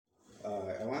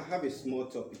have a small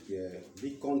topic here.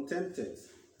 Be contented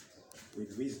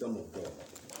with wisdom of God.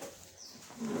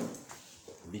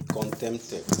 Be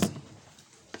contented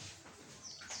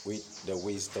with the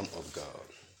wisdom of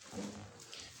God.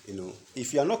 You know,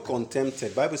 if you are not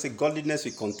contented, Bible says godliness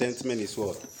with contentment is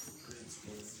what?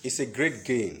 It's a great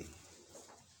gain.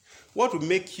 What will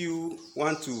make you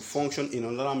want to function in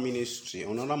another ministry,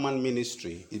 another man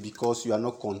ministry, is because you are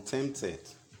not contented.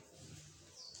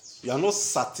 You are not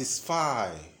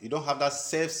satisfied. You don't have that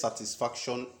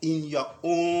self-satisfaction in your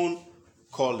own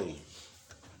calling.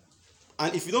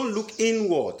 And if you don't look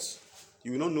inward,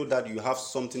 you will not know that you have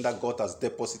something that God has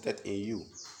deposited in you.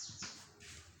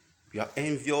 You are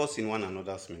envious in one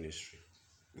another's ministry,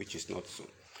 which is not so.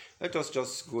 Let us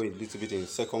just go a little bit in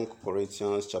 2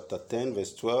 Corinthians chapter 10,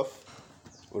 verse 12.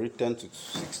 We'll read 10 to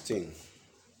 16.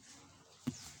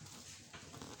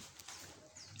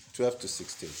 12 to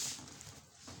 16.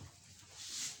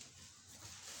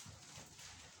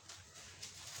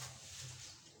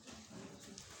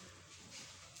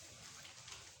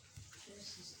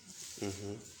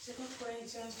 Mm-hmm. 2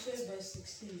 Corinthians 12 verse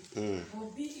 16.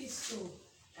 But be it so,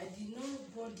 I did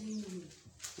not burden you.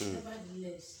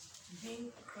 Nevertheless,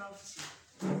 being crafty,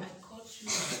 I caught you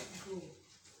at go.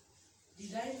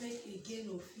 Did I make a gain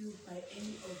of you by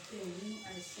any of them whom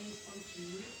I sent unto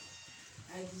you?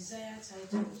 I desire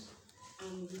Titus,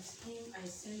 and with him I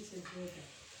sent a brother.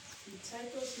 Did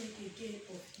Titus make a gain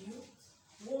of you?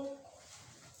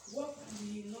 Walk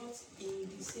we not in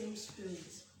the same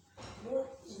spirit?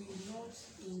 Walk we not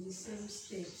in the same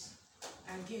steps?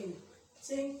 Again,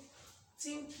 think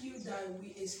you that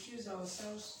we excuse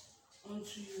ourselves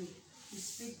unto you? We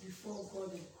speak before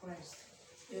God in Christ.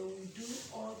 And we do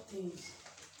all things,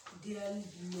 dearly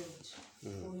beloved,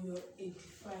 for your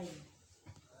edifying.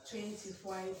 20.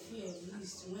 For I fear,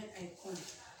 lest when I come,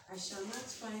 I shall not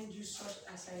find you such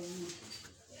as I would,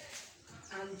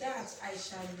 and that I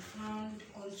shall be found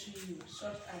unto you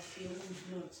such as they would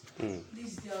not.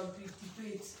 Lest there be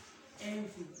debate,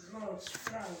 envy, wrath,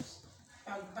 strife,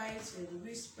 backbiting,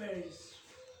 whisperings,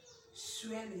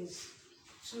 swellings,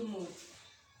 tumult,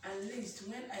 and lest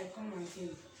when I come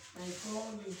again, my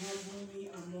God will humble me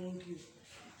among you.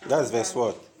 That's verse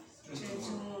what?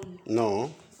 21.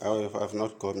 No, I have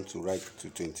not come to write to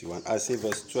 21. I say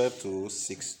verse 12 to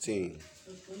 16.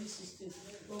 16.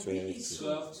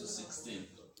 12 to 16.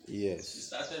 Yes. You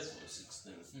started from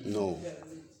 16. No.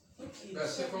 Okay.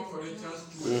 That's 2 Corinthians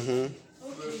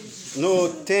 12.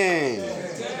 No, 10.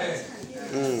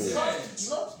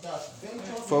 Not that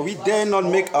venture For we dare not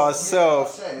make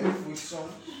ourselves. with some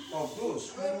of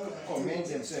those who commend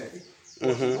themselves.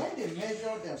 But when they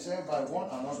measure themselves by one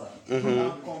another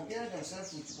and compare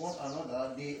themselves with one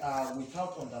another, they are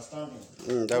without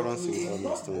understanding. That one We will will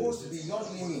not understand. boast beyond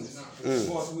limits,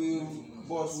 but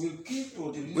we'll keep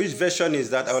to the limit. Which version is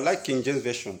that? I would like King James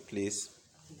version, please.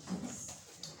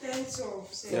 10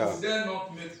 of Yeah. We dare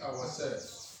not make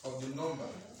ourselves of the number,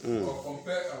 or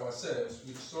compare ourselves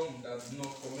with some that do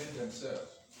not commend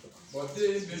themselves. But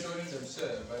they, measuring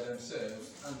themselves by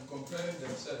themselves and comparing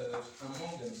themselves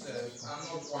among themselves, are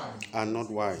not wise. Are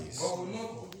not wise. But will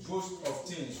not boast of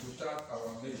things without our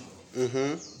measure.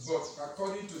 But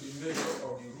according to the measure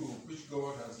of the rule which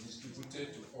God has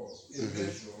distributed to us, a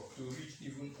measure to reach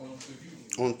even unto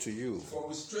you. Unto you. For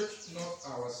we stretch not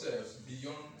ourselves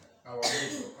beyond our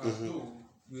measure, as though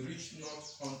we reach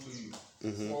not unto you.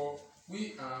 For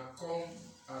we are come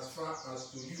as far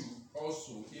as to you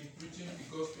also in preaching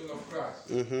the gospel of Christ,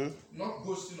 not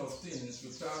boasting of things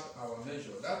without our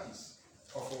measure, that is,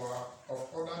 of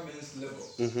other men's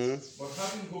labors, but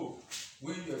having hope,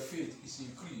 when your faith is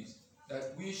increased,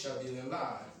 that we shall be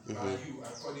enlarged by you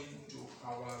according to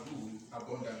our rule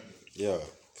abundantly. Yeah.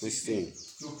 16.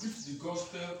 To preach the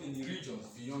gospel in the regions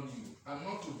beyond you, and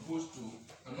not to boast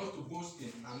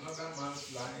in another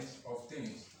man's lines of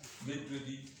things made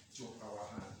ready to our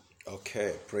hand.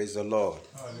 Okay, praise the Lord.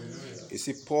 Hallelujah. You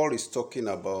see, Paul is talking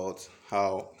about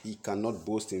how he cannot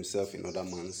boast himself in other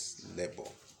man's labor.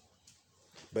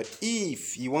 But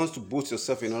if he wants to boast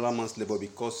yourself in another man's labor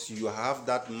because you have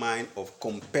that mind of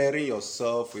comparing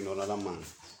yourself with another man.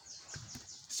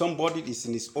 Somebody is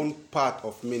in his own part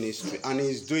of ministry and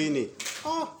he's doing it.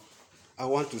 Oh, I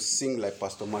want to sing like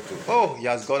Pastor Matthew. Oh, he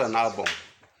has got an album.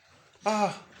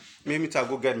 Maybe I'll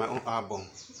go get my own album.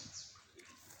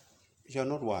 You're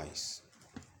not wise.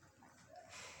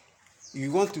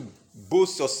 You want to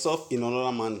boast yourself in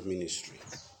another man's ministry.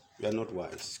 You are not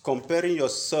wise. Comparing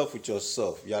yourself with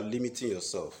yourself, you are limiting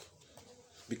yourself.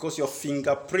 Because your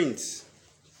fingerprints,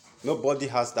 nobody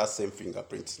has that same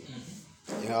fingerprint.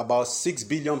 About 6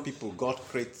 billion people, God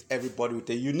creates everybody with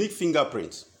a unique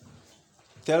fingerprint.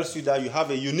 tells you that you have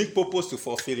a unique purpose to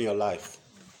fulfill in your life.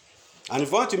 And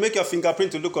if you want to make your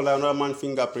fingerprint to look like another man's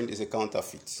fingerprint, is a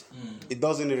counterfeit. It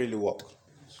doesn't really work.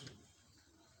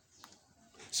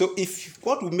 So if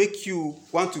what will make you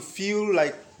want to feel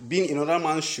like being in another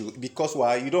man's shoe, because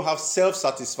why? You don't have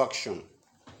self-satisfaction.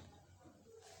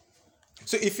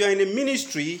 So if you are in a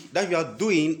ministry that you are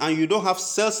doing and you don't have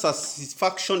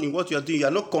self-satisfaction in what you are doing, you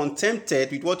are not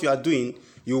contented with what you are doing,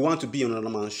 you want to be in another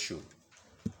man's shoe.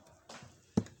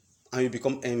 And you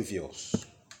become envious.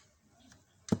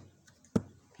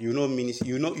 You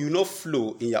know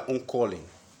flow in your own calling.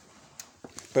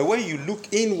 But when you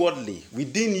look inwardly,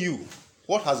 within you,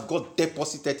 what has God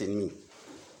deposited in me?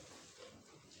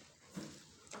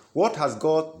 What has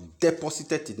God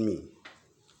deposited in me?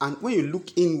 And when you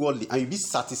look inwardly and you be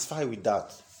satisfied with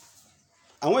that,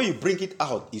 and when you bring it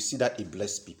out, you see that it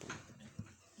blesses people.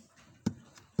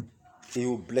 It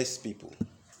will bless people.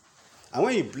 And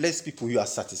when you bless people, you are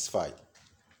satisfied.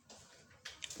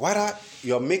 Whether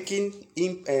you are making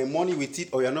money with it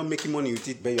or you are not making money with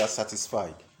it, but you are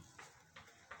satisfied.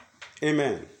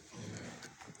 Amen.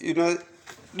 You know,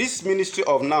 this ministry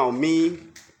of now, me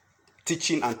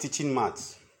teaching and teaching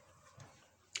maths,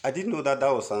 I didn't know that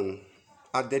was an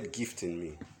added gift in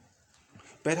me.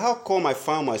 But how come I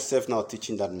found myself now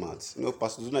teaching that maths? You know,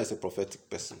 Pastor Zuna is a prophetic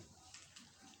person.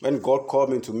 When God called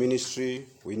me into ministry,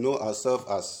 we know ourselves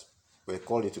as we're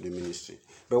called into the ministry.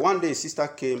 But one day, his sister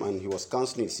came and he was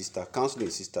counseling his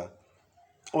sister.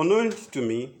 Unknown to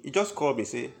me, he just called me and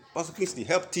said, Pastor Kingsley,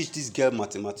 help teach this girl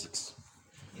mathematics.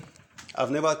 I've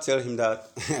never told him that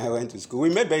I went to school. We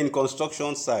met in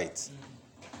construction sites.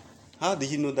 How did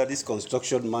he know that this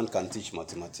construction man can teach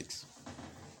mathematics?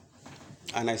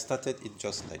 And I started it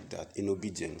just like that, in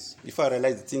obedience. Before I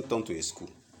realized the thing turned to a school.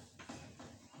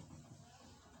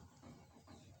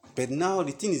 But now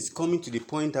the thing is coming to the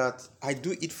point that I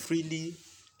do it freely,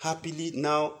 happily.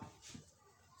 Now,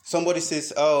 somebody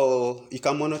says, oh, you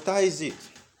can monetize it.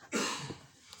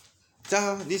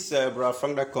 This Brother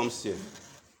Frank that comes here.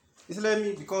 He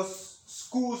said, because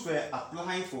schools were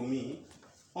applying for me,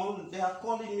 they are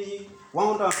calling me,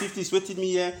 150 is waiting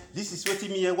me here, this is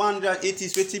waiting me here, 180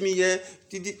 is waiting me here.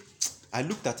 I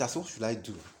looked at it, I said, what should I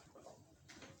do?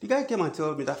 The guy came and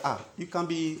told me that, you can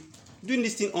be doing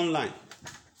this thing online.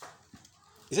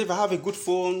 He said, if I have a good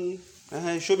phone,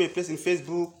 show me a place in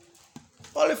Facebook.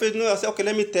 All of it, I said, okay,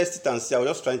 let me test it and see. I was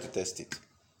just trying to test it.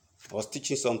 I was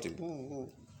teaching something.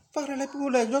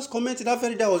 People just commented that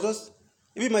very day. I was just,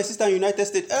 even my sister in United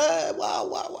States,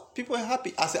 wow. People are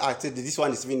happy. I said, this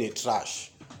one is even a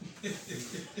trash.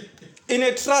 In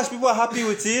a trash, people are happy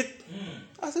with it.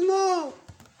 I said, no.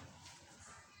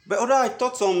 But although I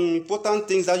taught some important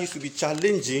things that used to be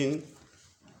challenging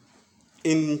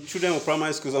in children of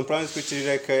primary schools, on primary school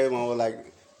children came, or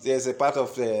like, there's a part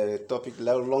of the topic,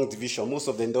 long division. Most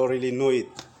of them don't really know it.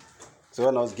 So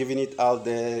when I was giving it out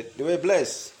there, they were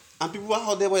blessed. And people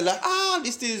out there were like,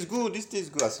 this thing is good, this thing is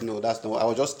good. I said, no, that's not, I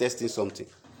was just testing something.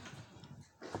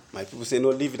 My people say, no,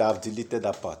 leave it, I've deleted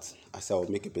that part. I said, I'll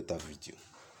make a better video.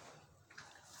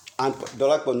 And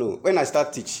no, when I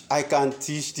start teach, I can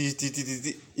teach this.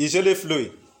 It's only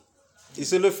flowing.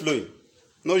 It's only flowing.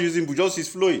 Not using, but just it's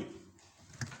flowing.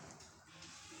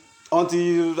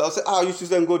 Until I say, you should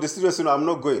then go, the students say, no, I'm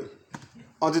not going.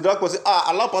 Until the doctor say,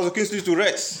 allow Pastor Kingsley to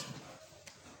rest.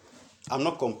 I'm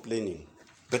not complaining.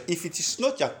 But if it is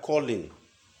not your calling,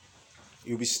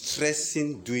 you'll be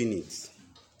stressing doing it.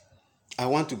 I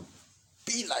want to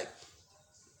be like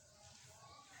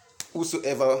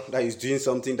whosoever that is doing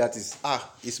something that is,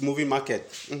 it's moving market.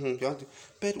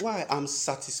 But why? I'm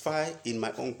satisfied in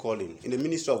my own calling. In the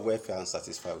ministry of welfare, I'm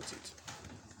satisfied with it.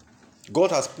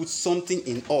 God has put something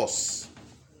in us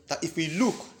that if we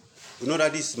look, we know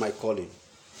that this is my calling.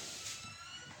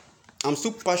 I'm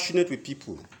so passionate with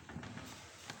people.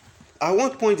 At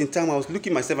one point in time, I was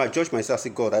looking at myself, I judged myself, I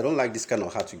said, God, I don't like this kind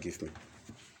of heart you give me.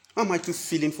 Why am I too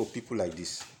feeling for people like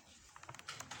this?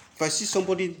 If I see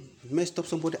somebody messed up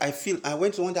somebody, I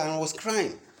went to one day and I was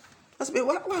crying. I said,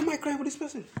 why am I crying for this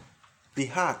person? The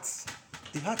heart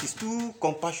is too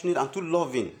compassionate and too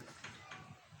loving.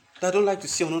 I don't like to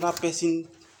see another person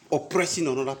oppressing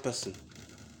another person.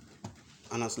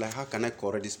 And I was like, how can I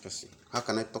correct this person? How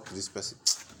can I talk to this person?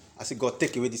 I said, God,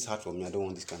 take away this heart from me. I don't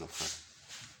want this kind of heart.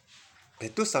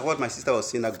 But those are what my sister was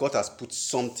saying, that God has put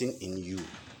something in you,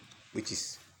 which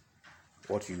is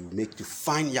what you make to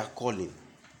find your calling.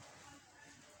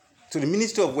 So the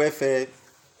ministry of welfare,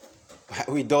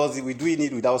 we doing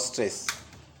it without stress.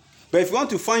 But if you want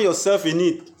to find yourself in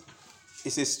it,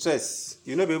 it's a stress.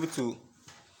 You'll not be able to,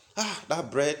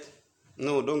 that bread,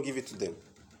 no, don't give it to them.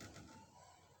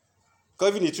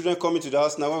 Because even the children coming to the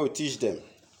house now, when we teach them,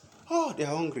 Oh, they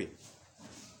are hungry.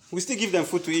 We still give them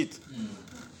food to eat.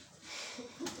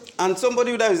 And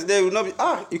somebody that is there will not be,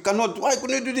 you cannot, why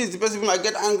couldn't you do this? The person might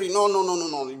get angry. No.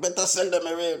 You better send them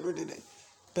away.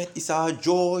 But it's our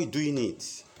joy doing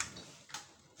it.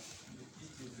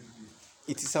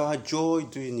 It is our joy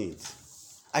doing it.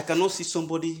 I cannot see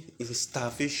somebody in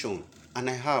starvation, and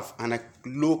I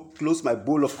close my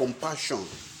bowl of compassion.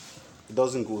 It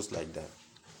doesn't go like that.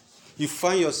 You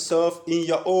find yourself in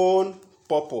your own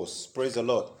purpose. Praise the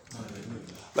Lord. Amen.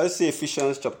 Let's see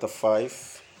Ephesians chapter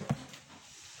 5,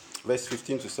 verse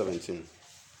 15 to 17.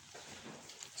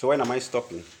 So when am I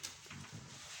stopping?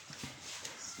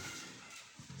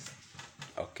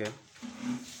 Okay.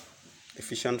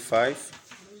 Ephesians 5,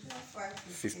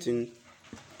 15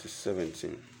 to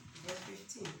 17. Verse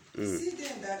 15. See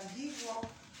then that ye walk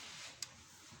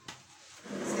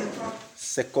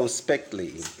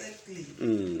circumspectly,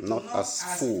 not as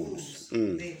fools,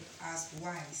 but as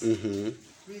wise,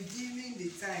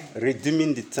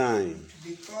 redeeming the time,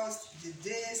 because the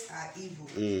days are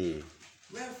evil.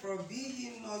 Wherefore be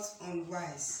ye not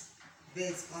unwise,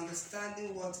 but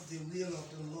understanding what the will of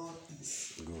the Lord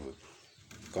is. Good.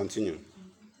 Continue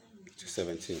to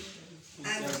 17.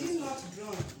 And be not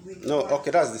drunk with No,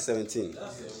 okay, that's the 17.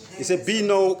 He said, be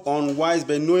no unwise,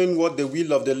 but knowing what the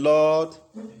will of the Lord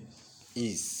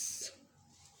is.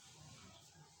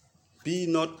 Be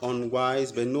not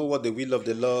unwise, but know what the will of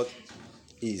the Lord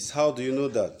is. How do you know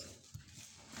that?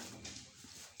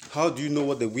 How do you know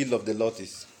what the will of the Lord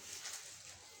is?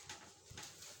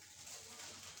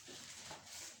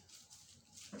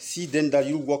 See then that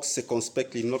you walk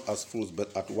circumspectly, not as fools,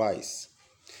 but as wise,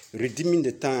 redeeming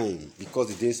the time, because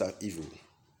the days are evil.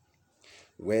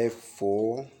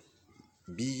 Wherefore,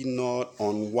 be not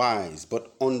unwise,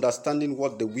 but understanding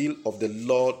what the will of the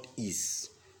Lord is.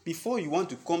 Before you want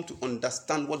to come to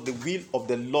understand what the will of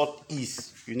the Lord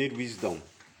is, you need wisdom.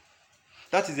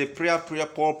 That is a prayer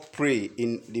Paul pray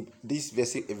in this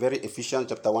verse, very Ephesians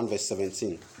chapter 1, verse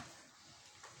 17.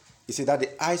 He said that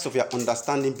the eyes of your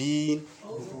understanding being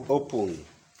open,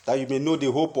 that you may know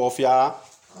the hope of your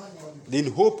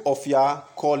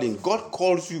calling. God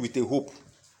calls you with a hope.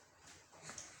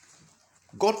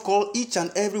 God called each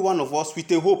and every one of us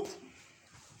with a hope.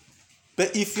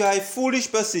 But if you are a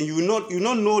foolish person, you will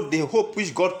not know the hope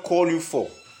which God called you for.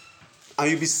 And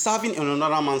you'll be serving in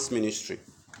another man's ministry.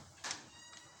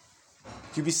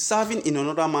 You'll be serving in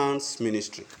another man's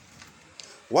ministry.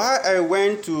 While I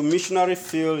went to missionary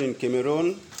field in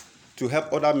Cameroon to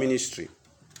help other ministry,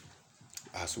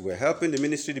 as we were helping the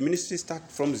ministry started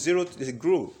from zero to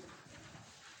grow.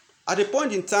 At a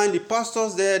point in time, the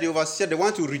pastors there, the overseer, they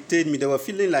want to retain me. They were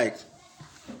feeling like,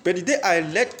 but the day I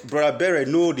let Brother Berry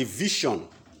know the vision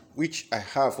which I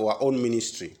have for our own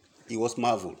ministry, he was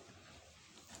marveled.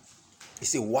 He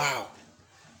said, wow.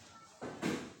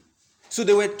 So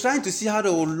they were trying to see how they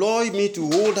would lure me to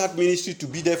hold that ministry to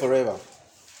be there forever.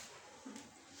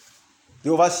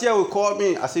 The overseer will call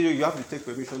me. I said, you have to take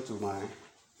permission to my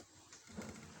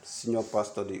senior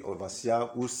pastor, the overseer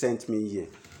who sent me here.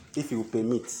 If he will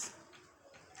permit,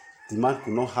 the man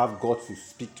could not have God to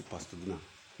speak to Pastor Dina.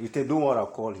 He said, don't worry, I'll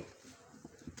call him.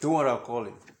 Don't worry, I'll call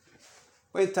him.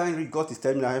 When time reached, God is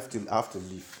telling me I have to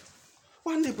leave.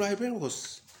 One day, Brother Ben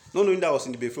was, not knowing that I was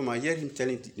in the bedroom, I heard him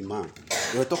telling the man.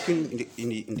 They were talking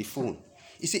in the phone.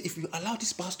 He said, if you allow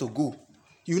this pastor go,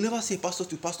 you will never say pastor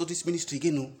to pastor this ministry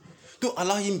again, no. Don't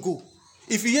allow him go.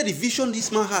 If you hear the vision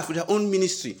this man has for their own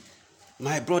ministry,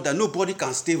 my brother, nobody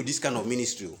can stay with this kind of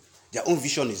ministry. Their own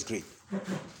vision is great.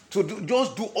 So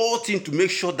just do all things to make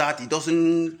sure that he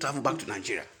doesn't travel back to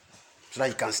Nigeria. So that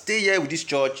he can stay here with this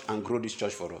church and grow this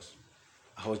church for us.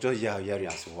 I was just hearing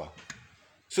as well.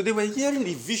 So they were hearing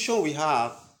the vision we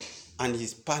have, and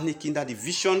he's panicking that the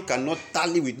vision cannot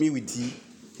tally with me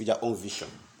with their own vision.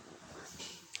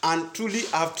 And truly,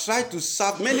 I've tried to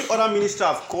serve. Many other ministers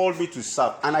have called me to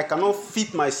serve, and I cannot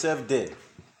fit myself there.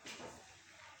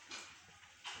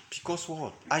 Because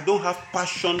what? I don't have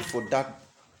passion for that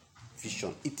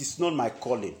vision. It is not my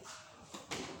calling.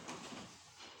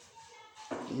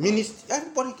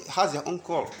 Everybody has their own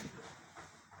call.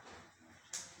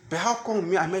 But how come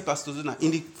me, I met Pastor Zuna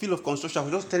in the field of construction? I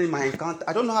was just telling my encounter.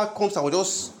 I don't know how it comes. I will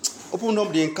just open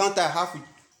up the encounter I have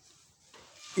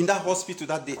in that hospital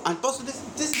that day. And Pastor,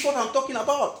 this is what I'm talking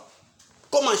about.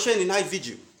 Come and share in the night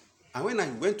vigil. And when I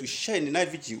went to share in the night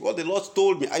vigil, what the Lord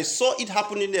told me, I saw it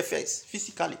happen in their face,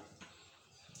 physically.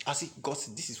 I said, God,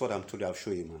 this is what I'm told you, I'll show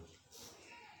you, man.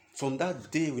 From that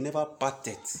day, we never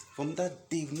parted. From that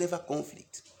day, we never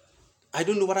conflict. I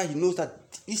don't know whether he knows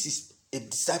that this is a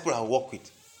disciple I work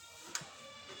with.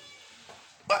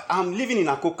 But I'm living in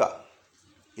Akoka.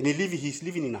 He's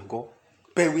living in Ago.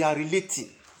 But we are relating.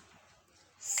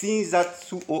 Since that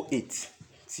 208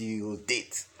 till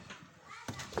date,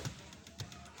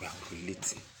 we are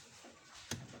relating.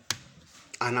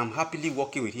 And I'm happily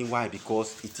working with him. Why?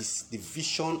 Because it is the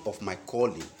vision of my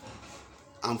calling.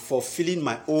 I'm fulfilling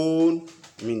my own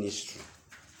ministry.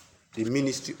 The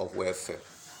ministry of welfare.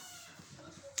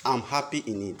 I'm happy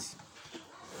in it.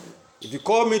 If you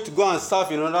call me to go and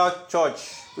serve in another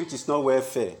church, which is not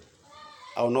welfare,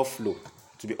 I will not flow,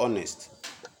 to be honest.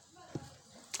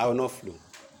 I will not flow.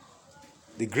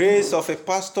 The grace of a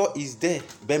pastor is there,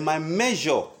 but my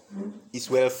measure is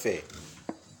welfare.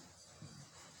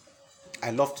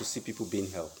 I love to see people being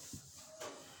helped.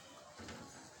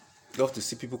 Love to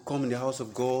see people come in the house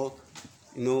of God.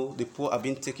 The poor are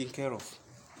being taken care of.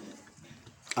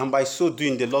 And by so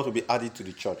doing, the Lord will be added to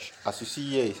the church. As you see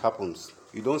here, it happens.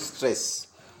 You don't stress.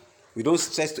 We don't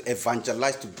stress to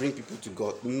evangelize, to bring people to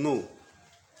God. No.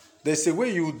 There's a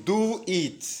way you do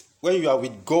it when you are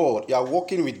with God. You are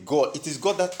walking with God. It is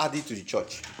God that added to the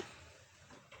church.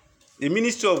 The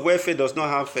ministry of welfare does not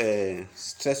have a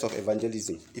stress of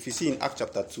evangelism. If you see in Acts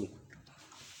chapter 2,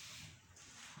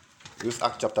 use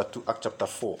Acts chapter 2, Acts chapter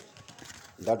 4,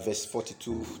 that verse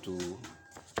 42 to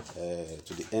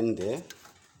the end there.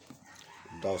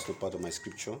 That was not part of my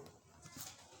scripture.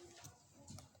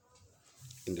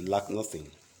 In the lack nothing.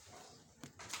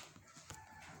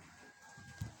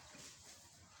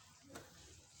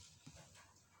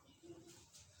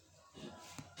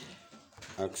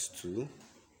 Acts 2.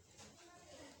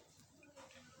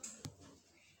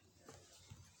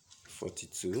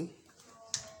 42.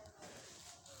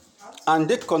 And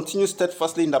they continue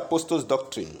steadfastly in the apostles'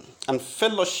 doctrine and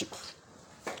fellowship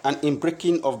and in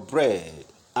breaking of bread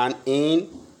and in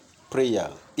prayer.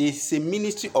 It's a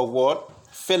ministry of what?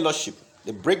 Fellowship.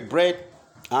 They break bread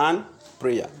and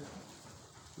prayer.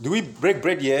 Do we break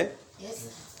bread here?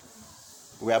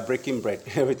 Yes. We are breaking bread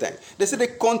every time. They say they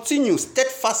continue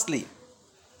steadfastly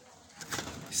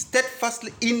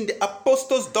in the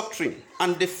apostles' doctrine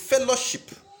and the fellowship.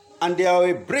 And they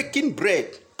are breaking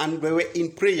bread and we were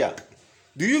in prayer.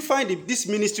 Do you find this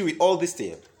ministry with all this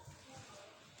here?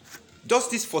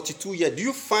 Just this 42 years, do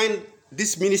you find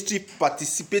this ministry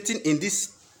participating in these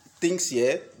things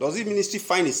here? Does this ministry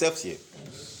find itself here?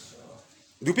 Yes.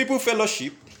 Do people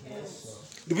fellowship?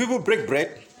 Yes. Do people break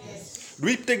bread? Yes. Do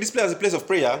we take this place as a place of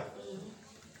prayer?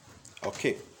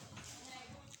 Okay.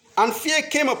 And fear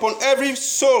came upon every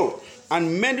soul,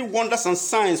 and many wonders and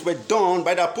signs were done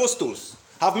by the apostles.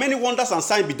 Have many wonders and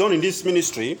signs been done in this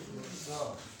ministry?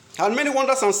 Have many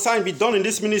wonders and signs been done in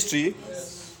this ministry?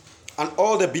 Yes. And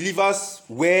all the believers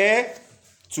were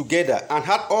together and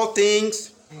had all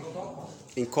things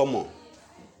in common.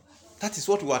 That is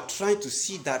what we are trying to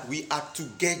see, that we are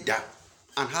together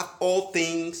and have all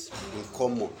things in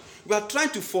common. We are trying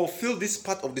to fulfill this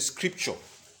part of the scripture.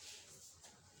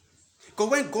 Because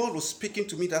when God was speaking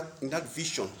to me in that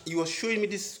vision, he was showing me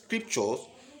these scriptures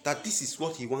that this is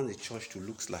what he wants the church to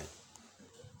look like.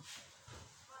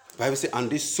 The Bible says, and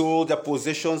they sold their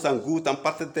possessions and goods and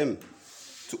parted them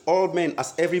to all men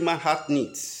as every man had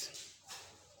needs.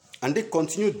 And they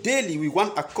continued daily with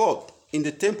one accord in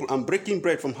the temple and breaking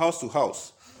bread from house to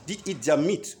house, did eat their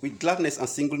meat with gladness and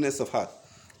singleness of heart,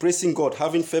 praising God,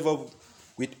 having favor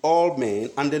with all men.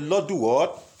 And the Lord do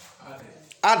what?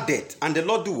 Added. And the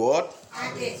Lord do what?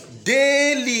 Added.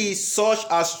 Daily such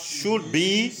as should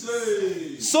be.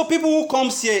 So people who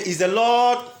comes here is the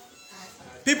Lord.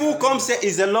 People who comes here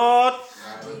is the Lord.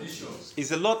 Is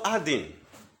the Lord adding.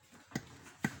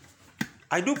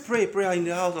 I do pray prayer in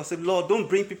the house. I say, Lord, don't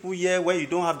bring people here where you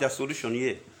don't have their solution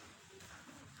here.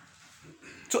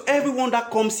 So everyone that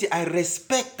comes here, I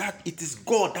respect that it is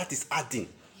God that is adding.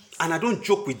 And I don't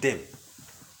joke with them.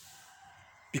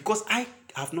 Because I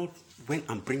have not went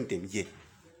and bring them here.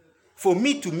 For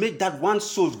me to make that one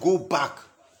soul go back,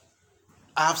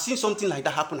 I have seen something like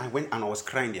that happen. I went and I was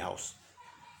crying in the house.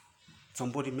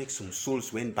 Somebody make some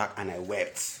souls went back and I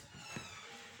wept.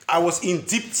 I was in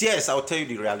deep tears. I'll tell you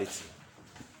the reality.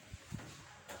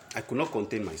 I could not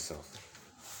contain myself.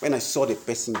 When I saw the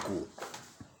person go,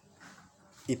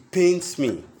 it pains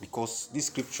me because this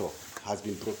scripture has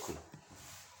been broken.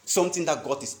 Something that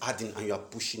God is adding and you are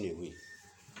pushing away.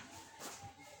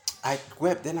 I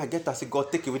wept, then I get to say,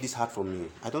 God, take away this heart from me.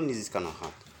 I don't need this kind of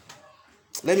heart.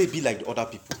 Let me be like the other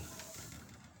people.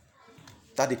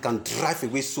 That they can drive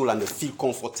away soul and they feel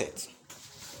comforted.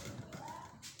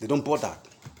 They don't bother.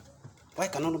 Why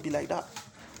cannot I be like that?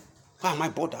 Why am I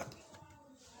bothered?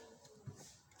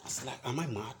 I was like, am I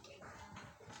mad?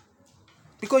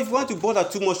 Because if you want to bother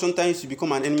too much, sometimes you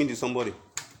become an enemy to somebody.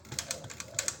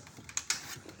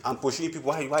 I'm pushing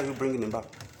people. Why are you bringing them back?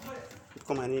 You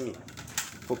become an enemy.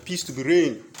 for peace to be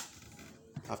reigned,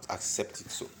 you have to accept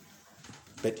it so.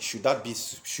 But should that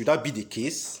be the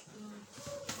case?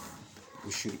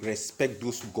 We should respect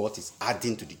those who God is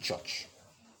adding to the church.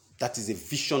 That is a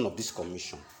vision of this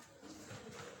commission.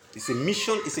 It's a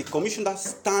mission, it's a commission that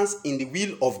stands in the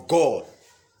will of God.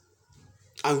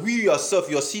 And we yourself,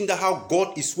 you're seeing that how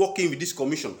God is working with this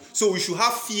commission. So we should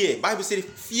have fear. The Bible says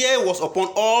fear was upon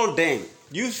all them.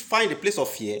 Do you find a place of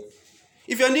fear?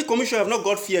 If you're in the commission, you have not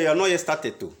got fear, you are not yet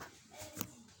started to.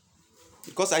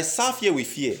 Because I serve here with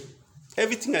fear.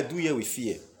 Everything I do here with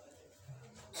fear.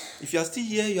 If you are still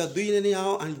here, you are doing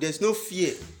anyhow, and there's no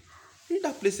fear. Read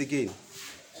that place again.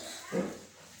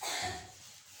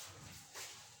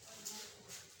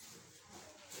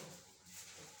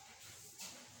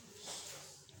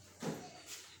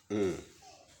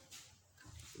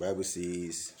 Bible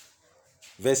says,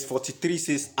 verse 43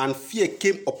 says, and fear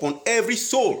came upon every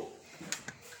soul.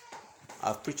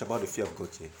 I've preached about the fear of God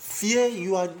here. Fear,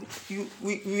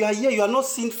 we are here, you are not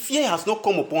seeing, fear has not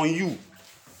come upon you.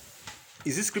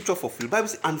 Is this scripture fulfilled? The Bible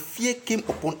says, and fear came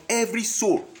upon every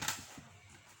soul.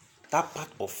 That part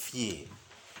of fear.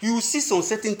 You will see some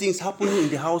certain things happening in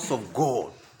the house of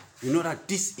God. You know that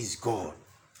this is God.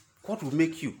 What will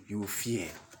make you? You will fear.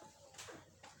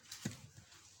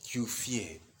 You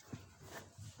fear.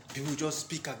 People just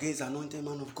speak against the anointed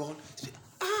man of God. Say,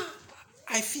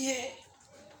 I fear.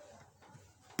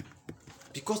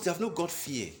 Because they have not got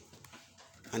fear.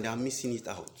 And they are missing it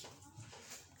out.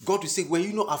 God will say, were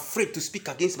you not afraid to speak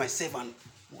against my servant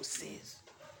Moses?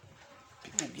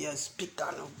 People here speak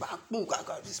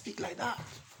speak like that.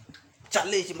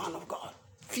 Challenge man of God.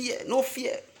 Fear, no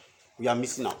fear. We are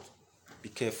missing out. Be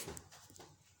careful.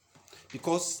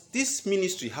 Because this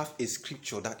ministry have a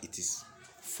scripture that it is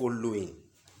following.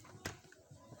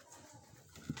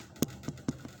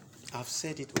 I've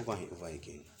said it over and over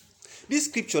again. This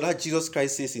scripture that Jesus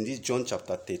Christ says in this John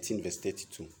chapter 13 verse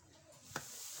 32.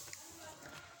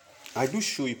 I do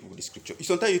show you people the scripture.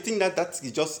 Sometimes you think that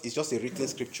is just a written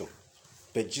scripture.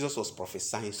 But Jesus was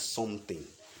prophesying something.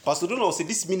 Pastor Donald said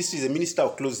this ministry is a minister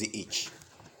of close the age.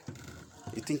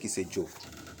 You think it's a joke?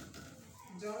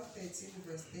 John 13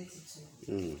 verse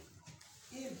 82.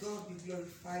 If God be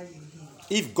glorified in him.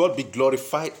 If God be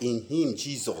glorified in him,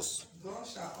 Jesus. God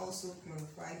shall also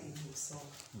glorify in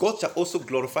himself. God shall also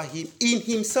glorify him in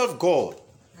himself, God.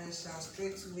 And shall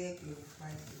straightway glorify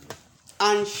him.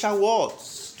 And shall what?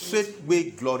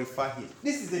 Straightway glorify him.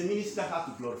 This is the minister that has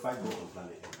to glorify God on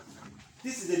planet Earth.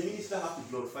 This is the minister that has to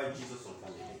glorify Jesus on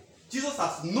planet Earth. Jesus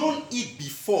has known it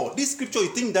before. This scripture, you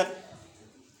think that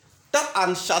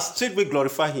and shall straightway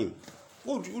glorify him.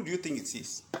 Who do you think it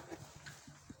is?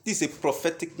 This is a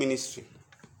prophetic ministry.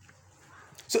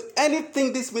 So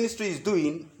anything this ministry is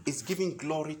doing is giving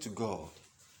glory to God.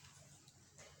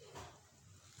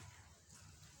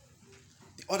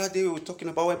 The other day we were talking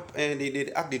about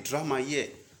they act the drama here.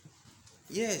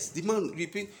 Yes, the man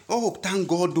repeat, oh, thank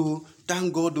God,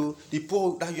 the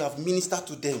poor that you have ministered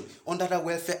to them under the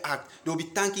Welfare Act, they'll be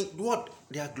thanking what?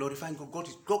 They are glorifying God.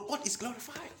 God is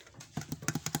glorified.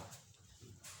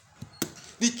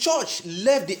 The church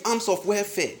left the arms of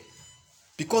welfare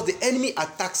because the enemy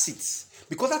attacks it.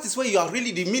 Because that is where you are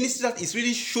really the ministry that is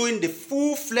really showing the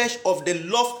full flesh of the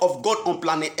love of God on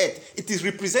planet Earth. It is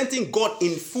representing God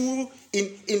in full,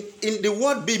 in the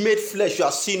word be made flesh. You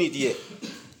are seeing it here.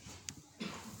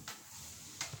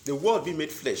 The word be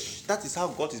made flesh. That is how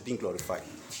God is being glorified.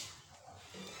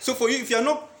 So for you, if you are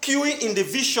not queuing in the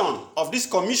vision of this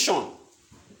commission,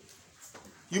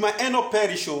 you might end up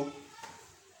perish.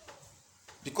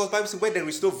 Because the Bible says where there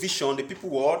is no vision, the people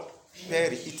will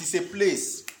perish. It is a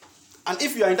place. And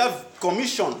if you are in that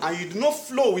commission and you do not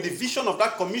flow with the vision of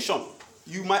that commission,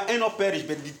 you might end up perish,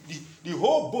 but the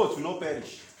whole boat will not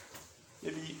perish.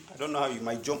 Maybe, I don't know how you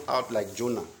might jump out like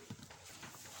Jonah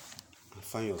and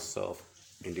find yourself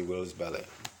in the whale's belly.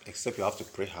 Except you have to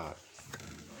pray hard.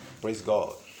 Praise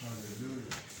God. Hallelujah.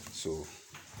 So,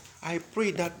 I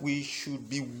pray that we should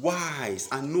be wise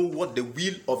and know what the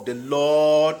will of the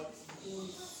Lord.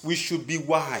 We should be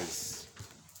wise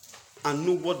and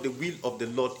know what the will of the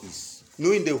Lord is.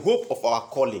 Knowing the hope of our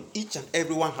calling. Each and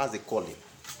everyone has a calling.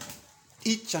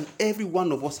 Each and every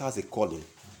one of us has a calling.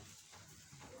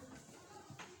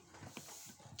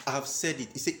 I have said it.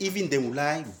 He said, even them will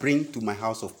I bring to my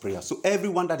house of prayer. So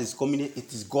everyone that is coming here,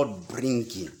 it is God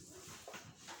bringing.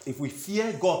 If we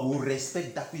fear God, we will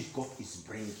respect that which God is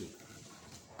bringing.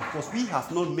 Because we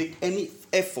have not made any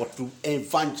effort to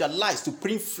evangelize, to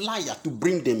bring flyer, to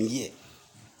bring them here.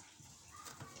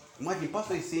 Imagine,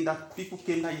 pastor is saying that people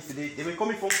came there yesterday, they were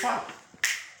coming from far.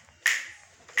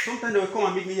 Sometimes they will come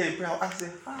and meet me here in prayer. I say,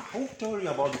 who told you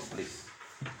about this place?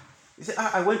 He said,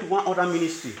 I went to one other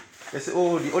ministry. They said,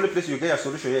 oh, the only place you get a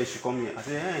solution here is you come here. I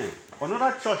said, hey,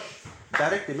 another church,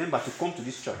 direct a member to come to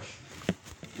this church,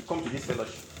 to come to this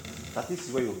fellowship. That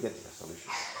is where you get a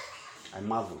solution. I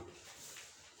marvel.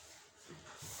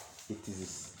 It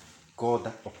is God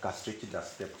that orchestrated that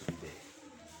step to be there.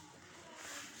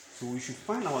 So we should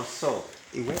find ourselves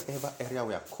in wherever area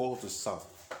we are called to serve.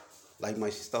 Like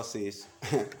my sister says,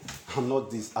 I'm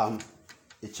not this, I'm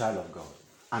a child of God.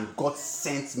 And God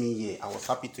sent me here. I was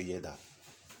happy to hear that.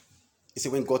 You see,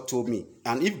 when God told me,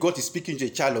 and if God is speaking to a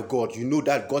child of God, you know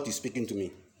that God is speaking to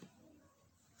me.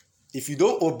 If you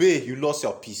don't obey, you lost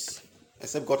your peace.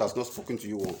 Except God has not spoken to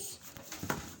you once.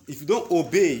 If you don't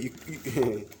obey,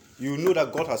 you know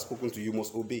that God has spoken to you, you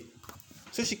must obey.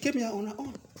 So she came here on her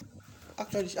own.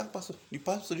 Actually, she asked Pastor, the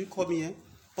pastor didn't call me here.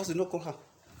 Pastor did not call her.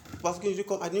 Pastor didn't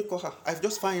call, I didn't call her. I've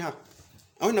just found her.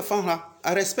 And when I found her,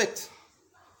 I respect.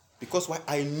 Because why?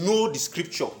 I know the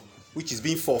scripture which is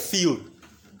being fulfilled.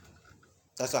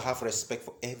 That's why I have respect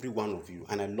for every one of you.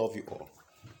 And I love you all.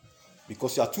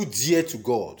 Because you are too dear to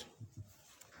God.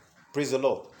 Praise the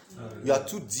Lord. You are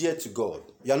too dear to God.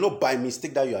 You are not by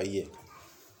mistake that you are here.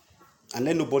 And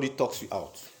let nobody talks you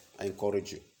out. I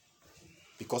encourage you.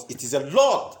 Because it is a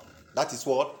Lord that is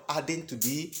what? Adding to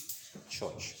the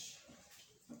church.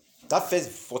 That verse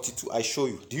 42, I show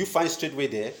you. Do you find straightway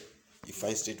there? You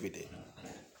find straightway there.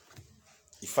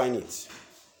 You find it.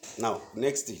 Now,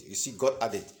 next thing, you see God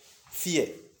added. Fear.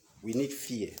 We need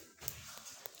fear.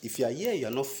 If you are here, you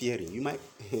are not fearing. You might.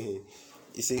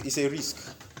 It's a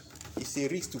risk. It's a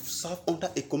risk to serve under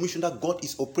a commission that God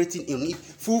is operating in it,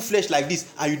 full flesh like this,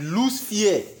 and you lose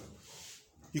fear.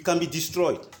 You can be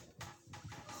destroyed.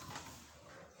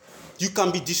 You can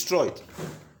be destroyed.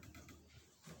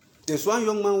 There's one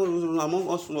young man among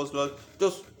us who was like,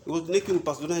 he was making with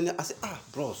Pastor Donald. I said,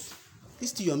 bros,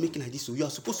 this thing you are making like this, so you are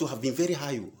supposed to have been very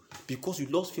high, because you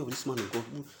lost fear of this man of God.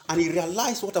 And he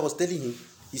realized what I was telling him.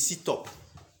 He sit up.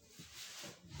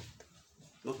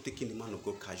 Not taking the man of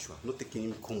God casual, not taking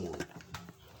him common.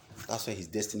 That's why his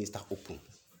destiny start open.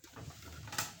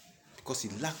 Because he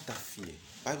lacked that fear.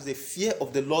 Bible says, the fear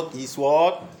of the Lord is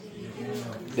what?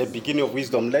 The beginning of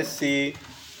wisdom. Let's see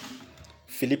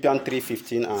Philippians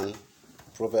 3:15 and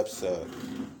Proverbs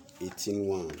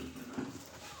 18:1.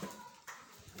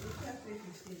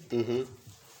 Mm-hmm.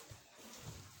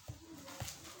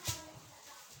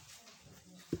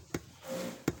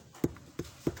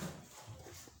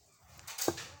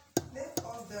 Let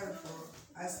us therefore,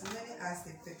 as many as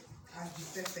the perfect,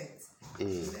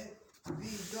 let be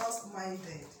thus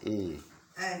minded.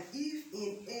 And if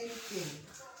in anything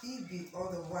he be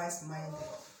otherwise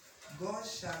minded, God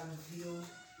shall reveal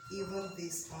even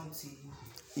this unto you.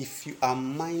 If you are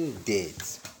minded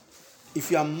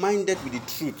with the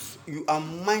truth, you are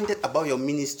minded about your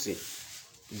ministry,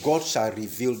 God shall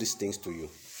reveal these things to you.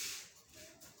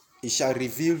 He shall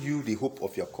reveal you the hope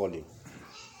of your calling.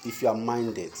 If you are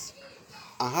minded.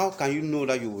 And how can you know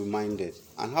that you will be minded?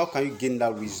 And how can you gain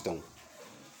that wisdom?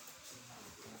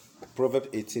 Proverbs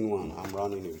 18:1. I'm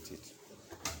running with it.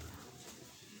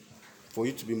 For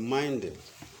you to be minded,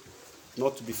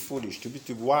 not to be foolish, to be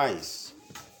wise.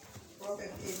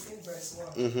 Proverbs 18 verse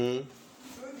 1.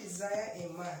 Through desire a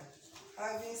man,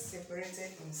 having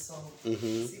separated himself,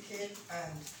 seeketh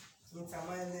and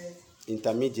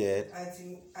intermediate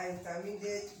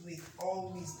with all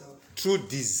wisdom. Through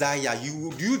desire.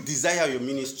 Do you desire your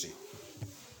ministry?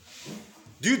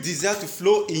 Do you desire to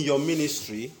flow in your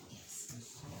ministry?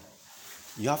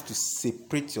 You have to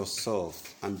separate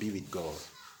yourself and be with God.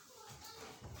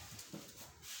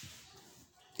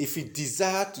 If you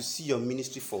desire to see your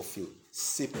ministry fulfilled,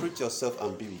 separate yourself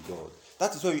and be with God.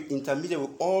 That is why you intermediate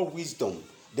with all wisdom.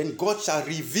 Then God shall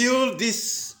reveal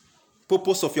this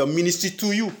purpose of your ministry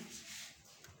to you.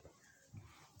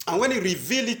 And when He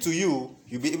reveals it to you,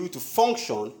 you'll be able to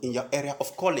function in your area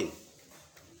of calling.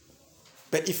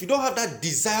 But if you don't have that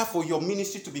desire for your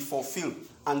ministry to be fulfilled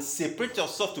and separate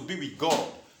yourself to be with God,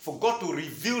 for God to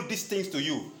reveal these things to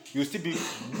you, you'll still be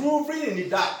moving in the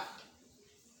dark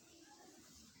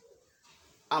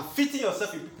and fitting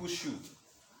yourself in people's shoes.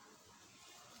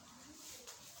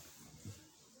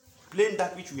 Playing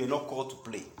that which we are not called to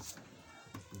play.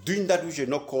 Doing that which you are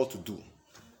not called to do.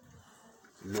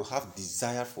 You have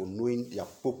desire for knowing your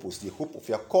purpose, the hope of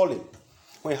your calling.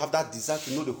 When you have that desire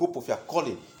to know the hope of your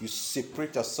calling, you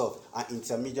separate yourself and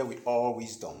intermediate with all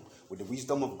wisdom. With the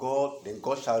wisdom of God, then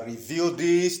God shall reveal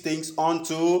these things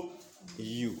unto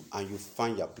you, and you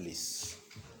find your place.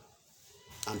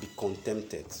 And be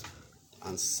contented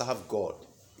and serve God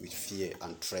with fear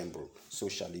and tremble. So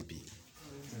shall it be.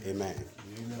 Amen.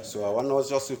 So I want us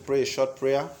just to pray a short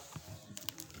prayer.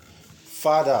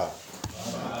 Father,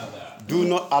 do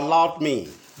not allow me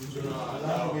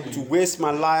to waste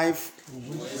my life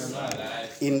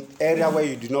in area where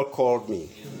you did not call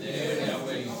me.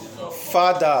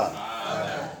 Father,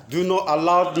 do not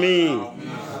allow me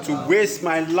to waste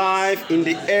my life in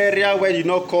the area where you did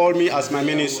not call me as my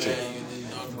ministry.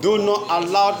 Do not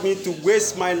allow me to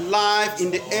waste my life in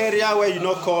the area where you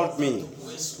not called me.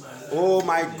 Oh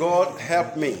my God,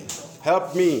 help me.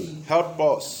 Help me. Help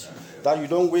us. That we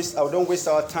don't waste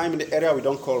our time in the area we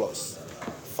don't call us.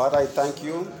 Father, I thank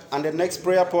you. And the next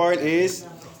prayer point is,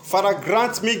 Father,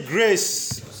 grant me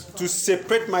grace to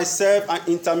separate myself and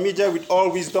intermediate with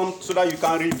all wisdom so that you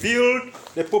can reveal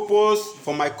the purpose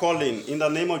for my calling in the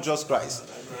name of Jesus Christ.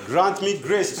 Grant me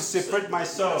grace to separate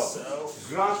myself.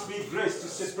 Grant me grace to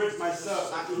separate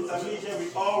myself and intermediate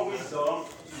with all wisdom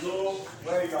to know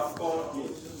where you have called me.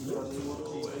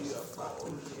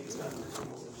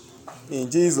 In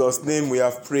Jesus' name we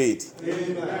have prayed.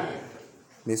 Amen.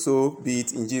 May so be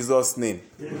it in Jesus' name.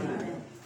 Amen.